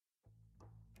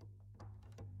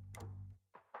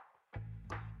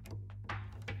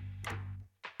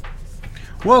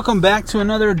Welcome back to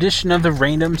another edition of the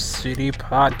Random City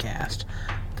Podcast.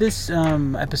 This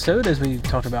episode, as we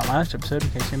talked about last episode, in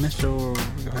case you missed it, we'll go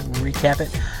ahead and recap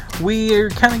it.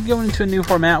 We're kind of going into a new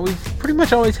format. We've pretty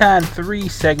much always had 3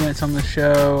 segments on the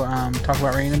show. Talk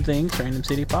about random things, Random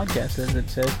City Podcast, as it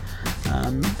says.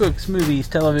 Books, movies,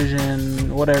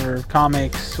 television, whatever,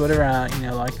 comics, whatever I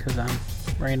like, because I'm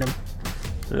random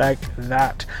like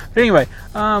that. But anyway,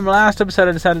 last episode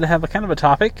I decided to have a kind of a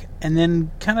topic and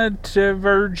then kind of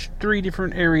diverge 3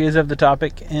 different areas of the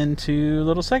topic into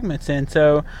little segments, and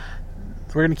so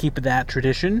we're going to keep that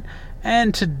tradition.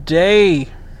 And today,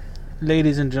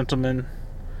 ladies and gentlemen,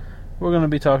 we're going to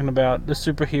be talking about the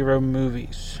superhero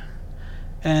movies,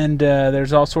 and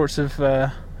there's all sorts of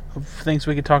things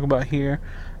we could talk about here.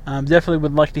 Definitely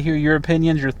would like to hear your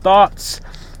opinions, your thoughts.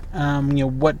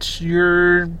 What's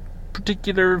your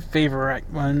particular favorite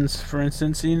ones, for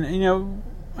instance, and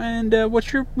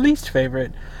what's your least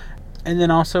favorite, and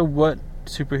then also what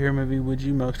superhero movie would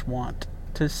you most want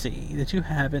to see that you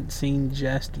haven't seen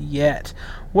just yet.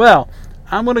 Well,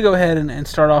 I'm going to go ahead and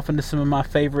start off into some of my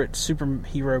favorite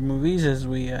superhero movies. As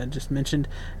we just mentioned,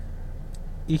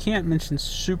 you can't mention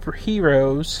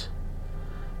superheroes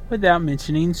without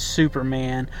mentioning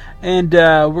Superman. And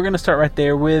we're going to start right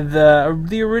there with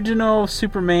the original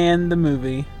Superman, the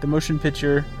movie, the motion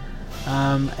picture.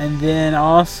 And then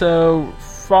also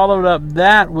followed up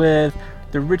that with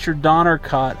the Richard Donner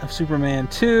cut of Superman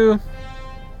 2,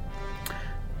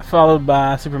 followed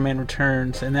by Superman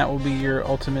Returns. And that will be your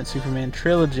ultimate Superman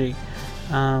trilogy.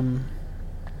 And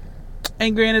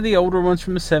granted, the older ones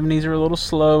from the 70s are a little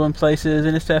slow in places,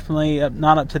 and it's definitely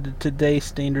not up to today's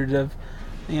standards of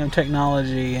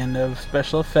technology and of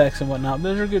special effects and whatnot.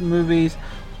 Those are good movies.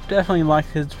 Definitely like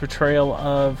his portrayal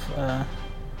of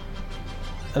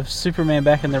Superman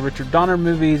back in the Richard Donner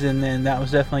movies, and then that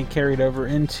was definitely carried over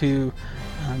into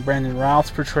Brandon Routh's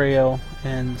portrayal,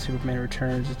 and Superman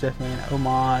Returns is definitely an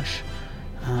homage,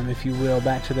 if you will,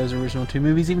 back to those original 2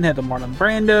 movies. Even had the Marlon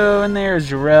Brando in there as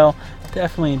Jor-El.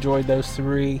 Definitely enjoyed those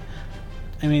 3.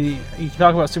 I mean, you can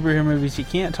talk about superhero movies. You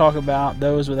can't talk about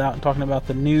those without talking about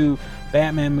the new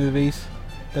Batman movies.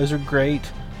 Those are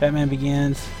great. Batman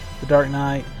Begins, The Dark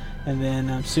Knight, and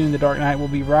then soon The Dark Knight will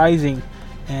be rising,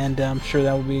 and I'm sure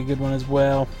that will be a good one as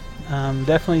well.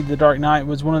 Definitely The Dark Knight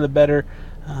was one of the better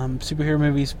superhero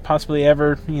movies possibly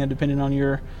ever, depending on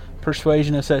your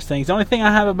persuasion of such things. The only thing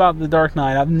I have about The Dark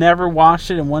Knight, I've never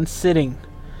watched it in one sitting.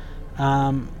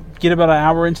 Get about an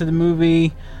hour into the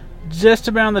movie, just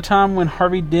around the time when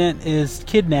Harvey Dent is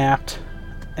kidnapped,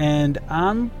 and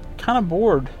I'm kind of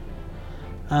bored.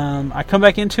 I come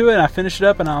back into it, and I finish it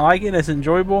up, and I like it. It's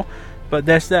enjoyable, but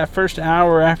that's that first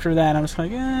hour after that, I'm just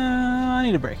like, I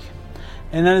need a break.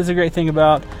 And that is a great thing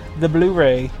about the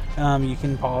Blu-ray. You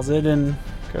can pause it and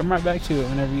come right back to it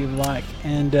whenever you like,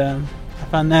 and I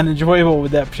find that enjoyable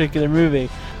with that particular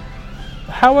movie.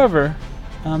 However,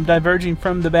 diverging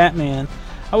from the Batman,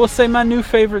 I will say my new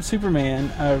favorite Superman,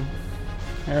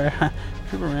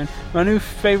 my new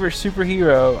favorite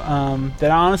superhero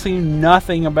that I honestly knew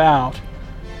nothing about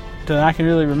that I can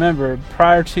really remember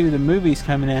prior to the movies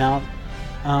coming out,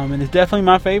 and it's definitely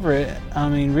my favorite. I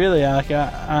mean, really,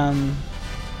 I'm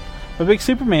a big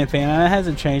Superman fan, and that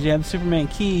hasn't changed. You have the Superman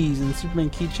keys and Superman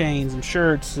keychains and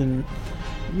shirts and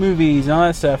movies and all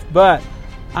that stuff, but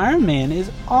Iron Man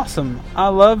is awesome. I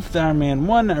love Iron Man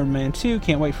 1, Iron Man 2.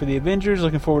 Can't wait for the Avengers.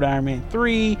 Looking forward to Iron Man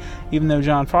 3, even though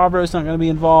Jon Favreau is not going to be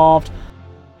involved.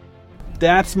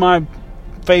 That's my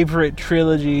favorite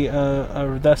trilogy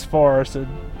thus far. It's a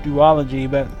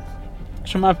duology, but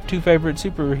it's my 2 favorite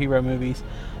superhero movies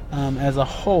as a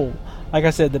whole. Like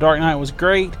I said, The Dark Knight was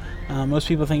great. Most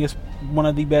people think it's one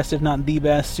of the best, if not the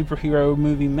best, superhero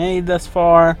movie made thus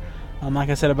far. Like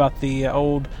I said about the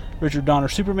old Richard Donner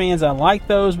Supermans, I like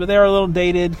those, but they're a little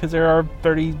dated because they are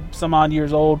 30 some odd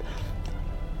years old.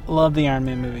 Love the Iron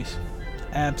Man movies.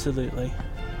 Absolutely.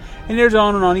 And there's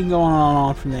on and on. You can go on and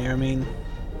on from there. I mean,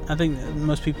 I think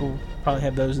most people probably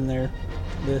have those in their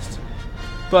list.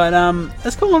 But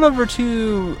let's go on over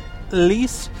to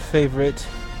least favorite,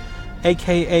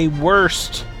 aka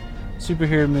worst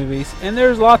superhero movies. And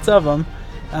there's lots of them.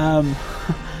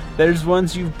 There's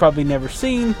ones you've probably never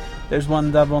seen. There's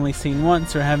ones I've only seen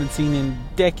once or haven't seen in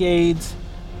decades.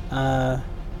 One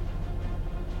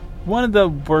of the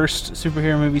worst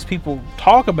superhero movies people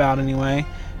talk about anyway,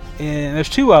 and there's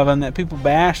 2 of them that people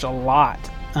bash a lot,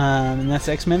 and that's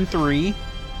X-Men 3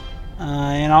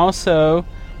 and also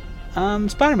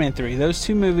Spider-Man 3. Those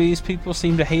 2 movies people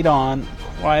seem to hate on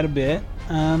quite a bit.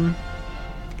 I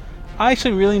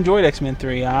actually really enjoyed X-Men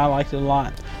 3. I liked it a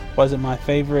lot. Wasn't my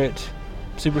favorite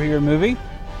superhero movie.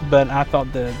 but I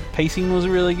thought the pacing was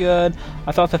really good.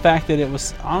 I thought the fact that it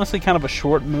was honestly kind of a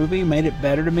short movie made it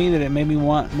better to me, that it made me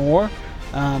want more.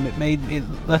 It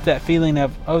left that feeling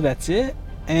of, oh, that's it?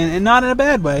 And not in a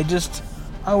bad way, just,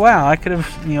 oh wow, I could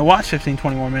have watched 15,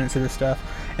 20 more minutes of this stuff.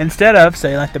 Instead of,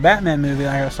 say, like the Batman movie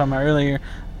like I was talking about earlier,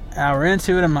 hour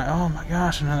into it, I'm like, oh my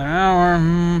gosh, another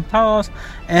hour, pause.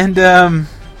 And,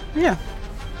 yeah.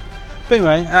 But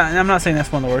anyway, I'm not saying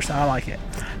that's one of the worst. I like it.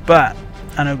 But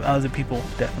I know other people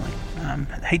definitely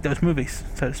hate those movies,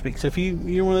 so to speak. So if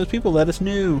you're one of those people, let us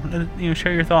know.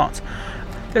 Share your thoughts.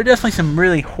 There are definitely some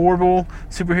really horrible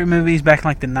superhero movies back in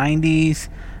like the 90s,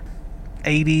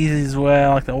 80s as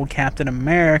well, like the old Captain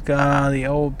America, the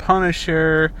old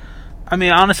Punisher. I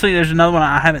mean, honestly, there's another one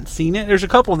I haven't seen it. There's a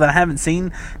couple that I haven't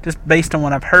seen just based on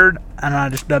what I've heard, and I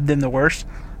just dubbed them the worst.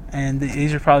 And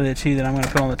these are probably the two that I'm going to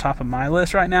put on the top of my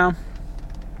list right now.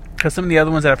 Because some of the other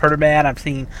ones that I've heard are bad, I've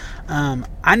seen.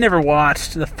 I never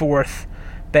watched the fourth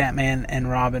Batman and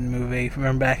Robin movie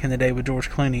from back in the day with George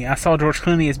Clooney. I saw George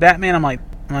Clooney as Batman. I'm like,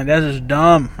 that's just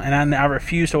dumb, and I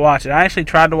refused to watch it. I actually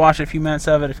tried to watch a few minutes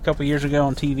of it a couple years ago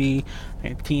on TV,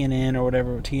 like TNN or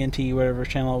whatever, TNT, whatever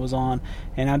channel it was on,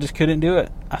 and I just couldn't do it.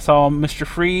 I saw Mr.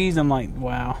 Freeze. I'm like,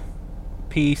 wow,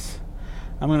 peace.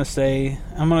 I'm going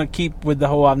to keep with the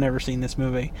whole I've never seen this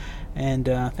movie, and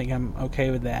I think I'm okay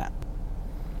with that.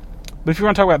 But if you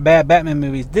want to talk about bad Batman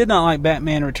movies, did not like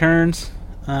Batman Returns,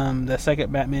 the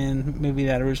second Batman movie,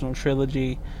 that original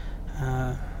trilogy.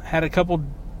 Had a couple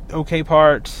okay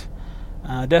parts.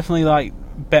 Definitely like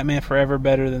Batman Forever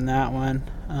better than that one.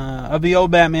 Of the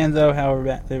old Batman, though,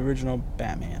 however, the original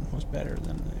Batman was better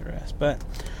than the rest. But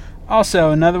also,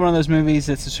 another one of those movies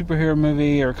that's a superhero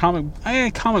movie or comic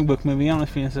book movie. I don't know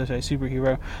if you necessarily say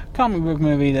superhero. Comic book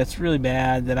movie that's really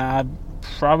bad that I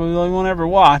probably won't ever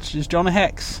watch is Jonah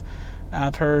Hex.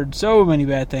 I've heard so many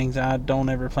bad things, I don't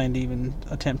ever plan to even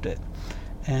attempt it.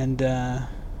 And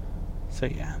so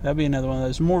yeah, that'll be another one of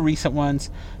those more recent ones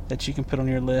that you can put on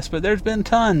your list. But there's been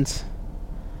tons.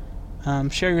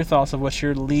 Share your thoughts of what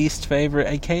your least favorite,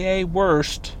 aka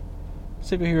worst,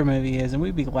 superhero movie is, and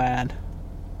we'd be glad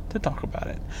to talk about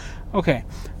it. Okay,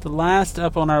 the last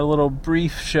up on our little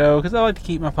brief show, because I like to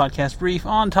keep my podcast brief,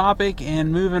 on topic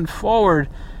and moving forward,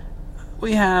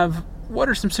 we have, what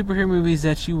are some superhero movies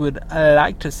that you would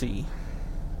like to see?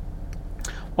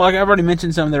 Well, like I've already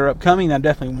mentioned some that are upcoming that I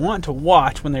definitely want to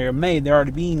watch when they're made. They're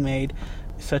already being made,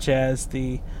 such as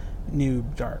the new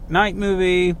Dark Knight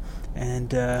movie and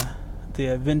the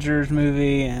Avengers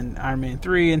movie and Iron Man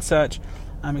 3 and such.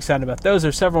 I'm excited about those.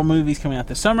 There's several movies coming out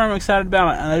this summer I'm excited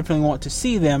about, and I definitely want to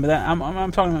see them. But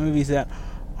I'm talking about movies that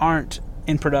aren't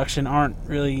in production, aren't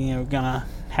really gonna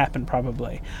happen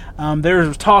probably.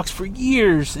 There's talks for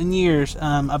years and years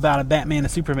about a Batman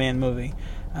and Superman movie,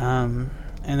 and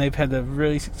they've had the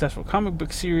really successful comic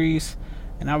book series,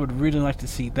 and I would really like to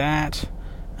see that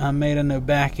made. I know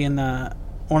back in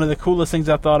one of the coolest things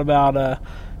I thought about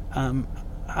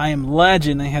I Am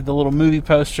Legend, they had the little movie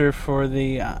poster for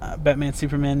the Batman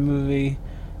Superman movie.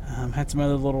 Had some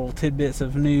other little tidbits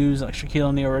of news, like Shaquille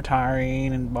O'Neal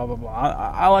retiring and blah, blah, blah.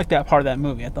 I like that part of that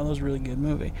movie. I thought it was a really good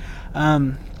movie.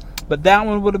 But that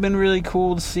one would have been really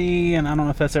cool to see, and I don't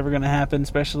know if that's ever going to happen,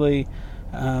 especially,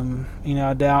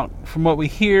 I doubt, from what we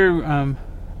hear,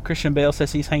 Christian Bale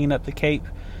says he's hanging up the cape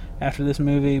after this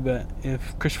movie, but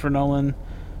if Christopher Nolan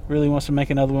really wants to make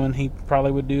another one, he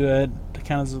probably would do it.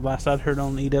 Kind of the last I'd heard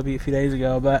on EW a few days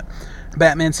ago, but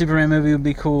Batman Superman movie would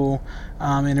be cool.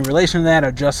 And in relation to that,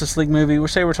 a Justice League movie,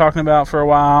 which they were talking about for a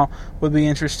while, would be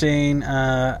interesting.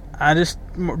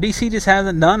 DC just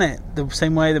hasn't done it the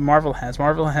same way that Marvel has.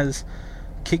 Marvel has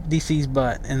kicked DC's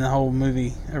butt in the whole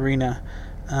movie arena.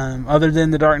 Other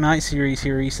than the Dark Knight series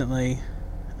here recently,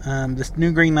 this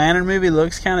new Green Lantern movie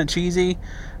looks kind of cheesy.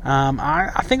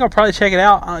 I think I'll probably check it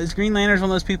out. Is Green Lantern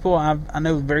one of those people I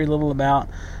know very little about?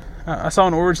 I saw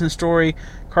an origin story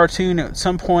cartoon at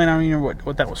some point. I don't even know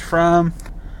what that was from.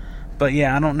 But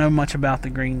yeah, I don't know much about the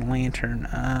Green Lantern.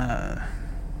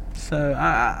 So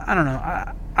I don't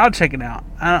know. I'll check it out.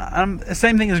 I'm the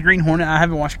same thing as Green Hornet. I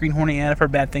haven't watched Green Hornet yet. I've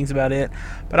heard bad things about it.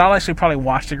 But I'll actually probably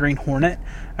watch the Green Hornet.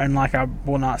 And I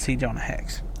will not see Jonah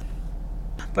Hex.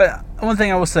 But one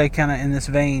thing I will say kind of in this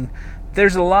vein,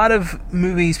 there's a lot of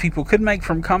movies people could make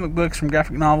from comic books, from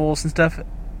graphic novels and stuff,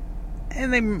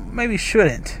 and they maybe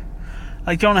shouldn't.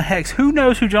 Like Jonah Hex. Who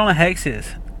knows who Jonah Hex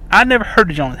is? I've never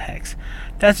heard of Jonah Hex.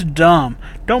 That's dumb.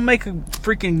 Don't make a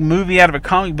freaking movie out of a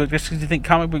comic book just because you think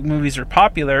comic book movies are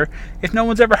popular. If no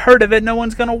one's ever heard of it, no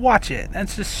one's going to watch it.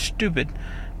 That's just stupid.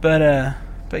 But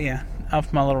yeah,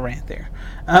 off my little rant there.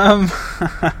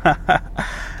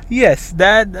 yes,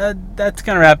 that's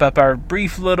going to wrap up our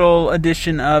brief little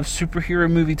edition of Superhero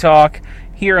Movie Talk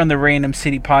here on the Random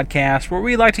City Podcast, where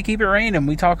we like to keep it random.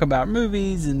 We talk about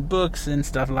movies and books and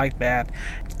stuff like that.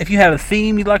 If you have a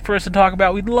theme you'd like for us to talk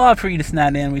about, we'd love for you to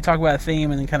snap in. We talk about a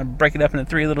theme and then kind of break it up into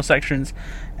 3 little sections,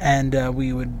 and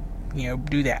we would,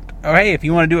 do that. Or hey, if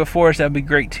you want to do it for us, that would be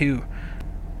great too.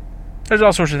 There's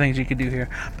all sorts of things you could do here.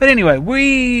 But anyway,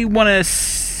 we want to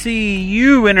see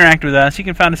you interact with us. You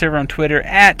can find us over on Twitter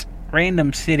at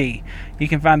Random City. You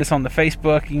can find us on the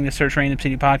Facebook. You can just search Random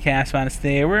City Podcast, find us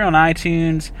there. We're on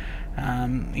iTunes.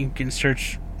 You can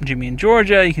search Jimmy in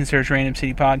Georgia. You can search Random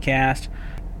City Podcast,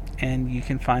 and you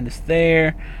can find us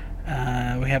there.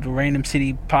 We have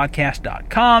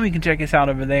randomcitypodcast.com. You can check us out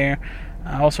over there.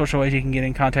 All sorts of ways you can get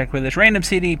in contact with us.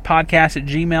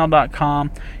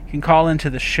 randomcitypodcast@gmail.com. You can call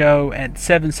into the show at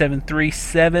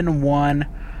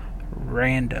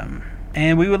 773-71-RANDOM.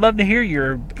 And we would love to hear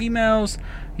your emails,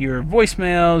 your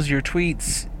voicemails, your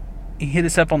tweets. You hit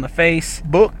us up on the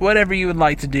Facebook, whatever you would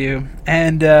like to do.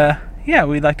 And,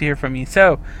 we'd like to hear from you.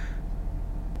 So,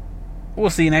 we'll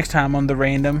see you next time on the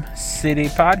Random City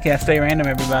Podcast. Stay random,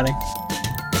 everybody.